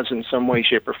Anne has, in some way,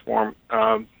 shape, or form,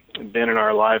 been in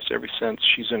our lives ever since.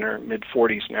 She's in her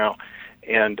mid-40s now.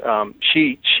 And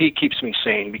she keeps me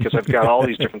sane because I've got all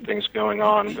these different things going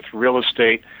on with real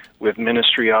estate, with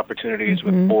ministry opportunities,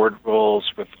 with board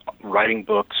roles, with writing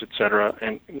books, et cetera.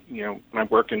 And, my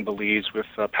work in Belize with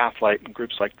Pathlight and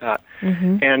groups like that.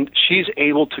 And she's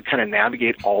able to kind of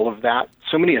navigate all of that.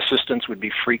 So many assistants would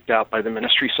be freaked out by the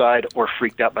ministry side or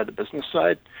freaked out by the business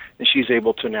side, and she's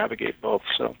able to navigate both.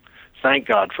 So thank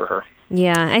God for her.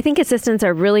 Yeah, I think assistants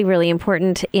are really, really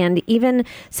important. And even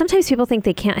sometimes people think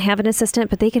they can't have an assistant,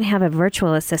 but they can have a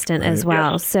virtual assistant as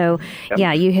well. Yes. So,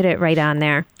 yeah, you hit it right on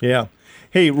there. Yeah.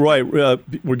 Hey, Roy,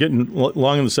 we're getting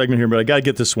long in the segment here, but I got to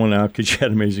get this one out because you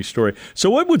had an amazing story. So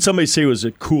what would somebody say was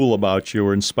cool about you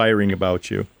or inspiring about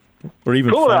you? Or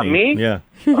even cool funny? About me? Yeah.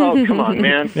 Oh, come on,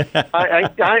 man.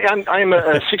 I'm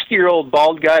a 60-year-old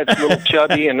bald guy that's a little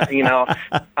chubby, and,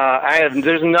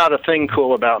 there's not a thing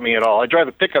cool about me at all. I drive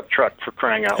a pickup truck, for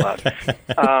crying out loud.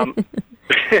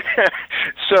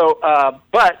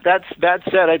 But that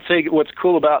said, I'd say what's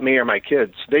cool about me are my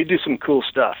kids. They do some cool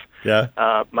stuff. Yeah.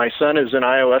 My son is an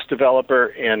iOS developer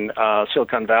in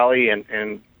Silicon Valley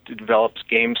and develops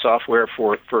game software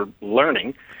for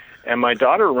learning. And my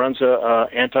daughter runs a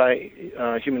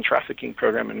anti-human trafficking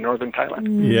program in northern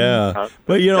Thailand. Yeah,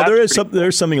 but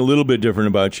there's something a little bit different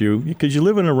about you because you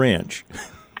live in a ranch.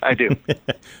 I do.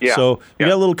 Yeah. So you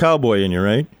got a little cowboy in you,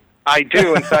 right? I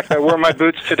do. In fact, I wore my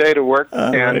boots today to work,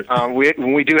 and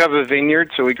we do have a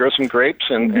vineyard, so we grow some grapes,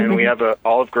 and we have an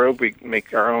olive grove. We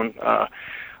make our own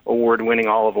award-winning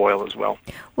olive oil as well.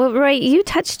 Well, Roy, you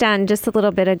touched on just a little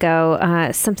bit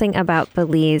ago something about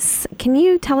Belize. Can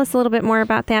you tell us a little bit more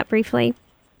about that briefly?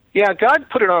 Yeah, God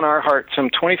put it on our heart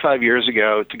some 25 years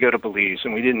ago to go to Belize,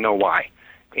 and we didn't know why.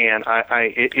 And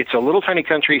it's a little tiny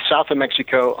country south of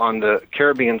Mexico on the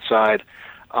Caribbean side.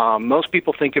 Most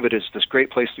people think of it as this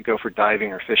great place to go for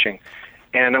diving or fishing,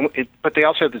 but they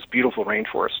also have this beautiful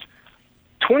rainforest.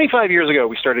 25 years ago,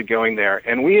 we started going there,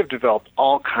 and we have developed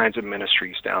all kinds of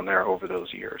ministries down there over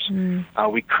those years.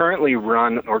 We currently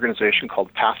run an organization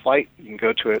called Pathlight. You can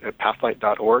go to it at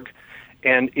pathlight.org,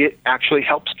 and it actually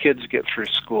helps kids get through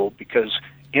school because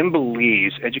in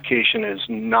Belize, education is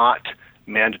not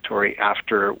mandatory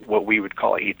after what we would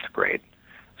call 8th grade.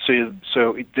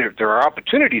 So there are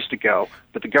opportunities to go,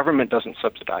 but the government doesn't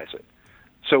subsidize it.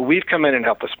 So we've come in and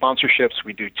helped with sponsorships.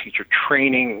 We do teacher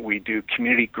training. We do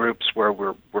community groups where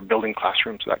we're building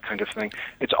classrooms, that kind of thing.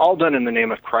 It's all done in the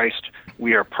name of Christ.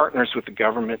 We are partners with the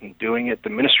government in doing it. The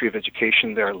Ministry of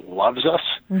Education there loves us,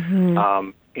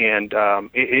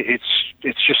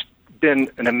 it's just been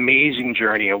an amazing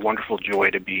journey, a wonderful joy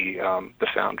to be the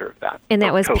founder of that. And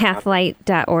that was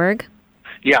pathlight.org?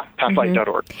 Yeah,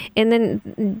 pathlight.org. And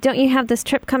then don't you have this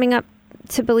trip coming up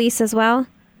to Belize as well?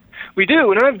 We do.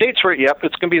 We don't have dates for it yet,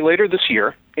 but it's going to be later this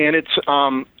year. And it's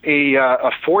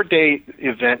a 4-day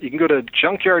event. You can go to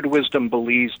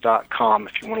junkyardwisdombelize.com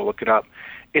if you want to look it up.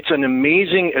 It's an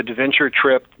amazing adventure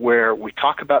trip where we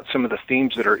talk about some of the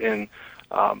themes that are in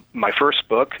my first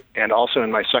book and also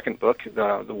in my second book,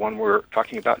 the one we're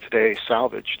talking about today,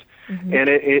 Salvaged. And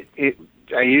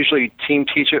I usually team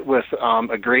teach it with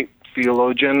a great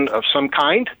theologian of some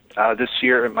kind. This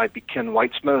year it might be Ken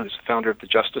Weitzma, who's the founder of the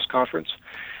Justice Conference.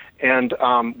 And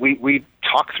we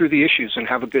talk through the issues and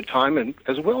have a good time, and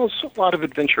as well as a lot of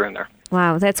adventure in there.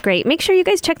 Wow, that's great. Make sure you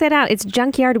guys check that out. It's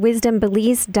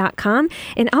junkyardwisdombelize.com.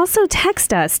 And also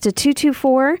text us to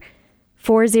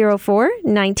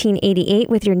 224-404-1988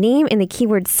 with your name and the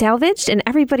keyword salvaged. And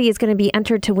everybody is going to be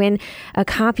entered to win a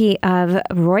copy of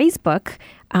Roy's book.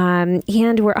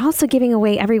 And we're also giving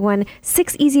away everyone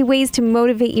 6 easy ways to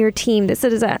motivate your team. This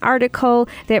is an article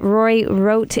that Roy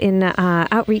wrote in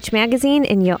Outreach Magazine,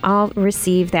 and you'll all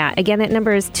receive that. Again, that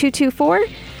number is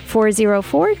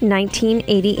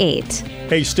 224-404-1988.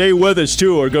 Hey, stay with us,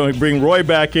 too. We're going to bring Roy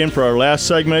back in for our last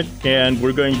segment, and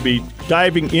we're going to be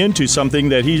diving into something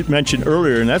that he mentioned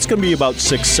earlier, and that's going to be about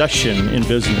succession in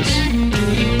business.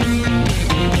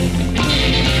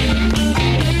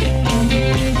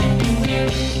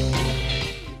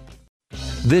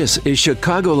 This is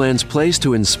Chicagoland's place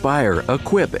to inspire,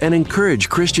 equip, and encourage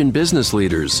Christian business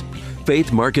leaders.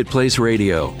 Faith Marketplace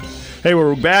Radio. Hey,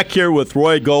 we're back here with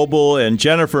Roy Goebel, and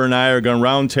Jennifer and I are going to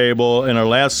roundtable in our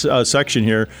last section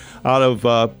here out of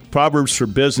Proverbs for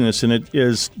Business, and it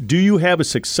is, do you have a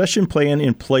succession plan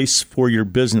in place for your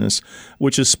business,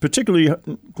 which is particularly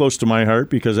close to my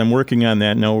heart because I'm working on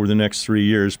that now over the next 3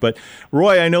 years. But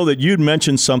Roy, I know that you'd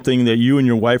mentioned something that you and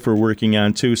your wife are working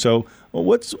on too, so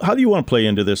how do you want to play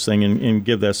into this thing and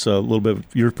give us a little bit of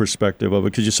your perspective of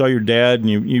it? Because you saw your dad, and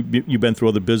you've been through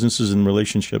other businesses and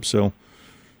relationships, so...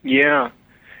 Yeah.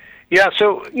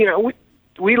 So,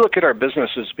 we look at our business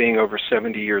as being over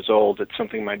 70 years old. It's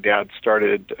something my dad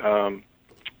started,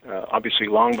 obviously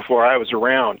long before I was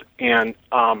around. And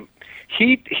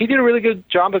he did a really good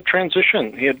job of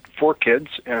transition. He had 4 kids,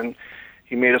 and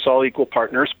he made us all equal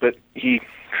partners, but he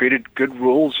created good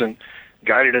rules and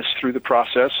guided us through the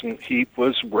process, and he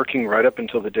was working right up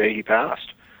until the day he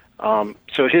passed. So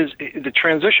the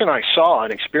transition I saw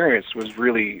and experienced was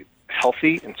really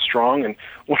healthy and strong, and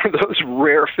one of those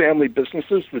rare family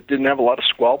businesses that didn't have a lot of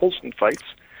squabbles and fights.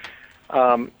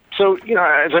 So,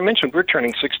 as I mentioned, we're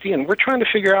turning 60, and we're trying to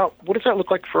figure out what does that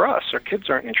look like for us. Our kids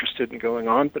aren't interested in going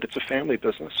on, but it's a family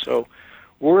business. So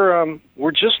we're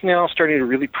just now starting to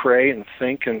really pray and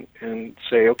think and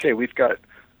say, okay, we've got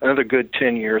another good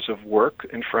 10 years of work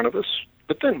in front of us,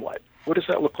 but then what? What does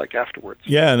that look like afterwards?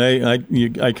 Yeah, and I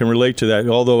can relate to that.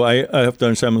 Although I have to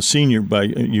understand I'm a senior by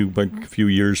a few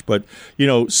years, but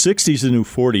 60 is the new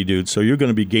 40, dude. So you're going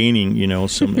to be gaining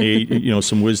some age,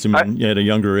 some wisdom at a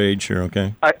younger age here.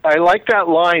 Okay. I like that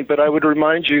line, but I would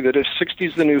remind you that if 60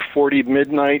 is the new 40,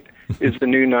 midnight is the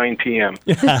new 9 p.m.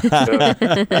 So,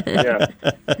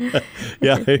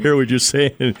 yeah, I hear what you're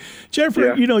saying.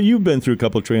 Jennifer, you've been through a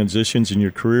couple of transitions in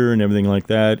your career and everything like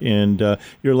that, and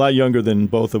you're a lot younger than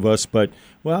both of us, but,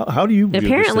 well, how do you view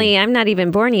Apparently, I'm not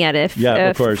even born yet if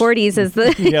of course. 40s is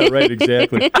the... Yeah, right,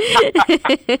 exactly.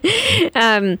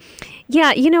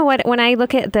 Yeah, you know what? When I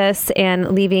look at this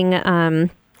and leaving...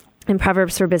 in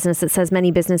Proverbs for Business, it says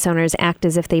many business owners act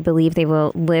as if they believe they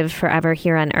will live forever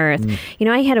here on earth.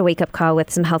 I had a wake-up call with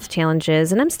some health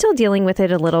challenges, and I'm still dealing with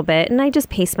it a little bit, and I just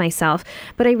pace myself.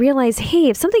 But I realized, hey,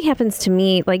 if something happens to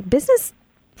me, like business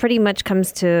pretty much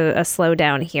comes to a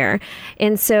slowdown here.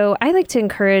 And so I like to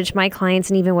encourage my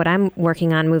clients, and even what I'm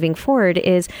working on moving forward,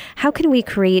 is how can we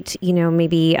create,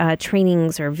 maybe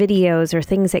trainings or videos or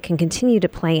things that can continue to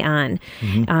play on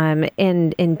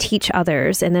and teach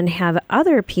others, and then have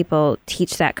other people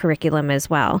teach that curriculum as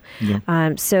well.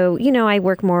 Yeah. So, I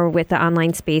work more with the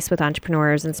online space with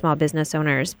entrepreneurs and small business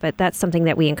owners, but that's something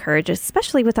that we encourage,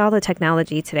 especially with all the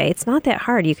technology today. It's not that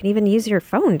hard. You can even use your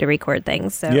phone to record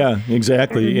things. So. Yeah,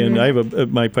 exactly. And I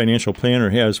have my financial planner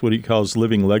has what he calls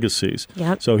living legacies.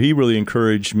 Yep. So he really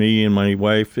encouraged me and my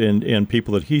wife and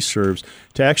people that he serves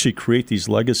to actually create these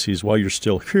legacies while you're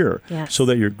still here, yes. so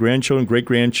that your grandchildren,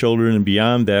 great-grandchildren, and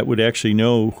beyond that would actually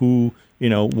know who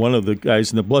one of the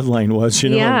guys in the bloodline was,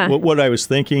 Yeah. what I was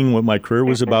thinking, what my career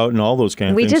was about, and all those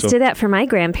kind of We things. just did that for my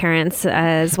grandparents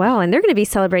as well, and they're going to be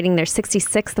celebrating their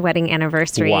 66th wedding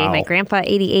anniversary. Wow. My grandpa,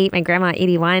 88, my grandma,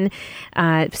 81.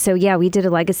 So, yeah, we did a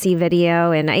legacy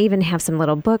video, and I even have some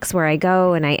little books where I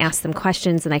go and I ask them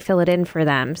questions and I fill it in for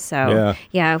them. So,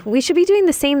 yeah, we should be doing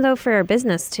the same, though, for our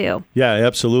business, too. Yeah,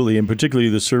 absolutely, and particularly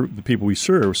the people we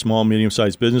serve, small,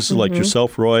 medium-sized businesses like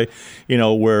yourself, Roy.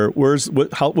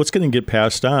 What's going to get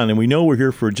passed on, and we know we're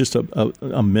here for just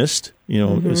a mist,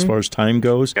 as far as time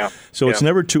goes. Yeah. So it's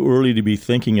never too early to be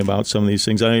thinking about some of these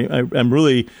things. I'm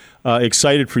really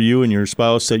excited for you and your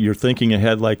spouse that you're thinking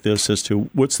ahead like this as to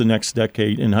what's the next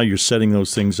decade and how you're setting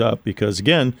those things up. Because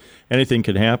again, anything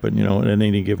could happen, at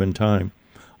any given time,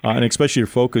 and especially your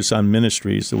focus on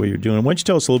ministries the way you're doing. Why don't you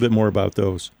tell us a little bit more about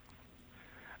those?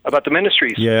 About the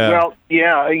ministries? Yeah. Well,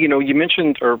 you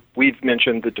mentioned, or we've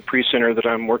mentioned, the Dupree Center that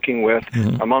I'm working with.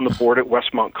 Mm-hmm. I'm on the board at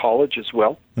Westmont College as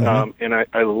well, and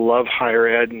I love higher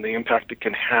ed and the impact it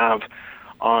can have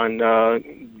on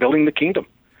building the kingdom.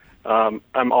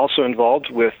 I'm also involved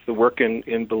with the work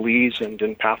in Belize and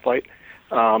in Pathlight,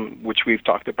 which we've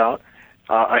talked about.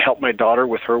 I help my daughter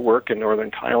with her work in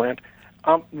northern Thailand.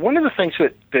 One of the things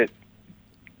that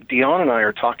Dion and I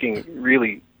are talking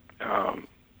really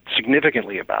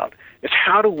significantly about is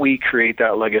how do we create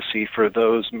that legacy for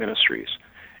those ministries,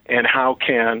 and how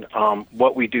can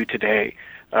what we do today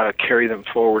carry them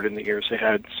forward in the years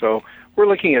ahead. So we're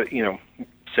looking at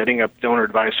setting up donor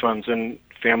advised funds and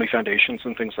family foundations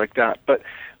and things like that, but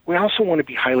we also want to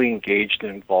be highly engaged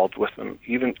and involved with them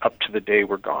even up to the day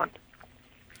we're gone.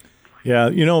 Yeah,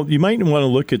 you might want to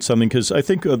look at something, because I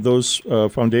think of those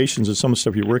foundations and some of the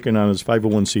stuff you're working on is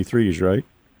 501c3s, right?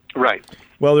 Right.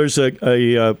 Well, there's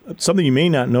a something you may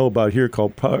not know about here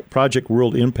called Project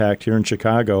World Impact here in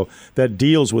Chicago that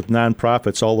deals with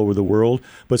nonprofits all over the world,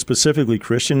 but specifically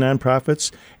Christian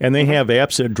nonprofits, and they have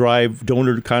apps that drive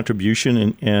donor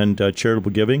contribution and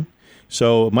charitable giving.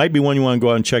 So it might be one you want to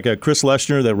go out and check out. Chris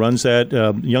Lesner, that runs that,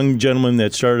 young gentleman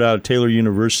that started out at Taylor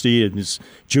University in his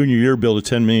junior year, built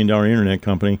a $10 million internet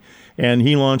company. And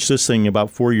he launched this thing about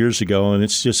 4 years ago, and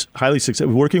it's just highly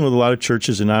successful, working with a lot of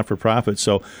churches and not-for-profits.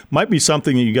 So might be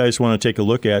something that you guys want to take a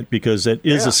look at, because it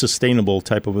is a sustainable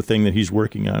type of a thing that he's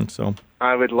working on. So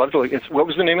I would love to look. What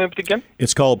was the name of it again?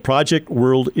 It's called Project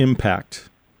World Impact.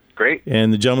 Great.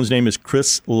 And the gentleman's name is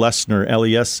Chris Lesner,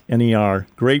 Lesner.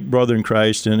 Great brother in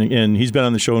Christ, and he's been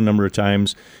on the show a number of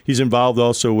times. He's involved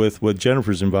also with what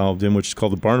Jennifer's involved in, which is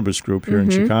called the Barnabas Group here in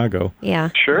Chicago. Yeah.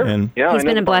 Sure. And he's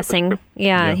been a blessing.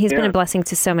 Yeah, he's been a blessing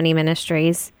to so many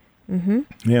ministries.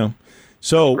 Yeah.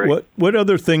 So what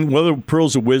other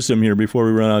pearls of wisdom here before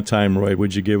we run out of time, Roy,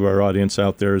 would you give our audience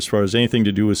out there as far as anything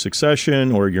to do with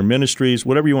succession or your ministries,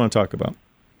 whatever you want to talk about?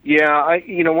 Yeah,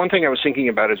 one thing I was thinking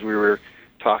about as we were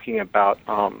talking about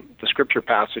the scripture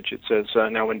passage, it says,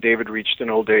 now when David reached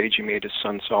an old age, he made his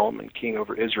son Solomon king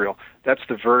over Israel. That's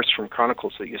the verse from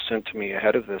Chronicles that you sent to me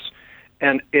ahead of this.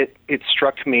 And it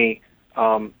struck me,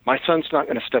 my son's not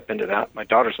going to step into that. My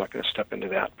daughter's not going to step into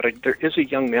that. But there is a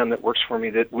young man that works for me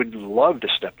that would love to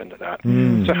step into that.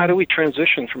 So how do we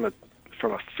transition from a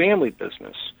family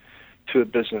business to a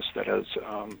business that has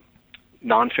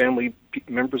non-family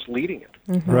members leading it?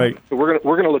 Right. So we're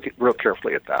going to look real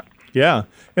carefully at that. Yeah,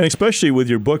 and especially with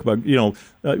your book about,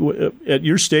 at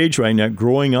your stage right now,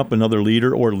 growing up another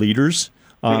leader or leaders,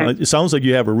 it sounds like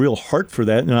you have a real heart for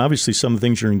that. And obviously some of the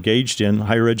things you're engaged in,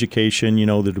 higher education,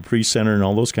 the Dupree Center and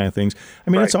all those kind of things.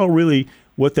 I mean, that's all really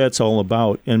what that's all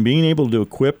about. And being able to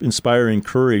equip, inspire,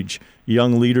 encourage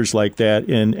young leaders like that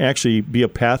and actually be a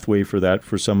pathway for that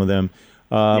for some of them,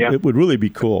 it would really be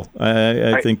cool.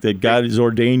 I think that God has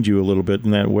ordained you a little bit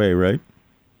in that way, right?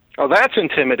 Oh, that's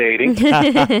intimidating.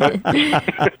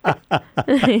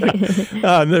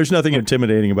 There's nothing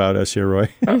intimidating about us here, Roy.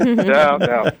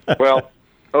 No. Well,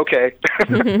 okay.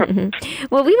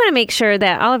 Well, we want to make sure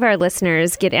that all of our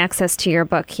listeners get access to your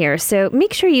book here. So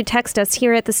make sure you text us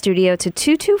here at the studio to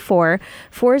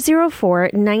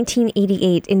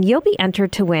 224-404-1988, and you'll be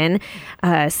entered to win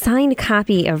a signed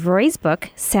copy of Roy's book,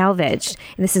 Salvaged.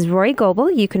 And this is Roy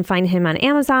Goble. You can find him on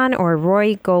Amazon or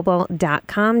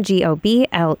roygoble.com, Goble.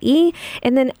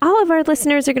 And then all of our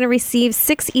listeners are going to receive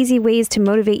 6 easy ways to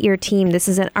motivate your team. This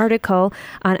is an article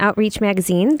on Outreach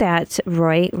Magazine that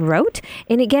Roy wrote.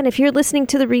 And again, if you're listening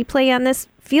to the replay on this,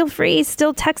 feel free,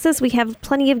 still text us. We have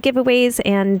plenty of giveaways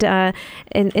and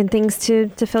things to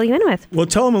fill you in with. Well,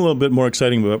 tell them a little bit more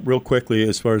exciting, but real quickly,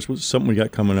 as far as something we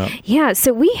got coming up. Yeah,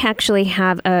 so we actually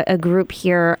have a group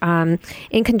here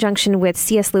in conjunction with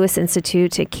C.S. Lewis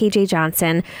Institute, KJ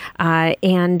Johnson,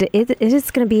 and it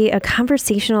is going to be a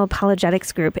conversational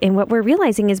apologetics group. And what we're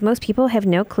realizing is most people have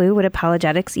no clue what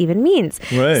apologetics even means.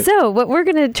 Right. So what we're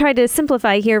going to try to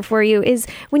simplify here for you is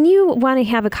when you want to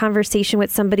have a conversation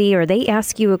with somebody or they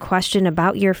ask you a question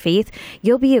about your faith,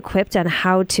 you'll be equipped on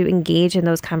how to engage in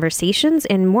those conversations.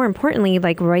 And more importantly,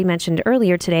 like Roy mentioned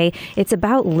earlier today, it's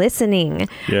about listening,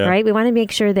 right? We want to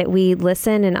make sure that we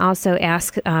listen and also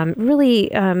ask really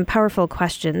powerful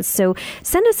questions. So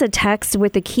send us a text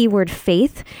with the keyword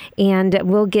faith and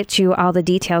we'll get you all the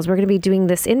details. We're going to be doing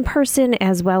this in person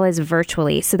as well as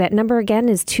virtually. So that number again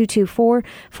is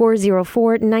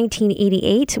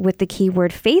 224-404-1988 with the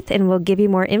keyword faith, and we'll give you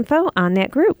more info on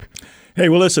that group. Hey,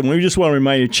 well, listen, we just want to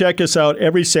remind you, check us out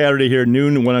every Saturday here,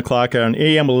 noon to 1 o'clock on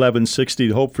AM 1160,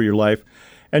 Hope for Your Life.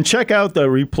 And check out the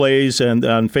replays and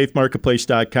on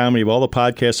faithmarketplace.com. We have all the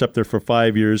podcasts up there for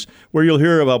 5 years where you'll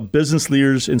hear about business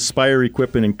leaders inspire,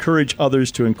 equip, and encourage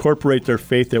others to incorporate their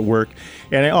faith at work.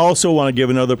 And I also want to give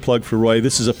another plug for Roy.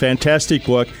 This is a fantastic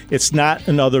book. It's not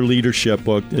another leadership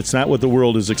book. It's not what the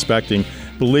world is expecting.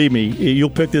 Believe me, you'll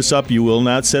pick this up. You will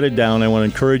not set it down. I want to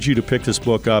encourage you to pick this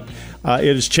book up.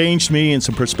 It has changed me in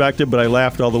some perspective, but I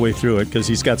laughed all the way through it because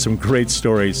he's got some great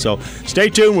stories. So stay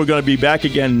tuned. We're going to be back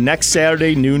again next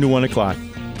Saturday, noon to 1 o'clock.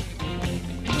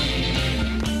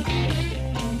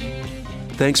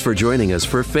 Thanks for joining us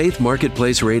for Faith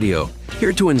Marketplace Radio,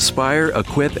 here to inspire,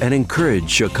 equip, and encourage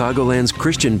Chicagoland's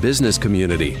Christian business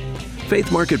community.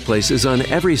 Faith Marketplace is on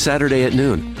every Saturday at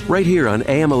noon, right here on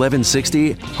AM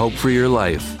 1160, Hope for Your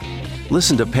Life.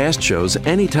 Listen to past shows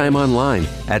anytime online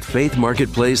at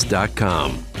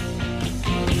faithmarketplace.com.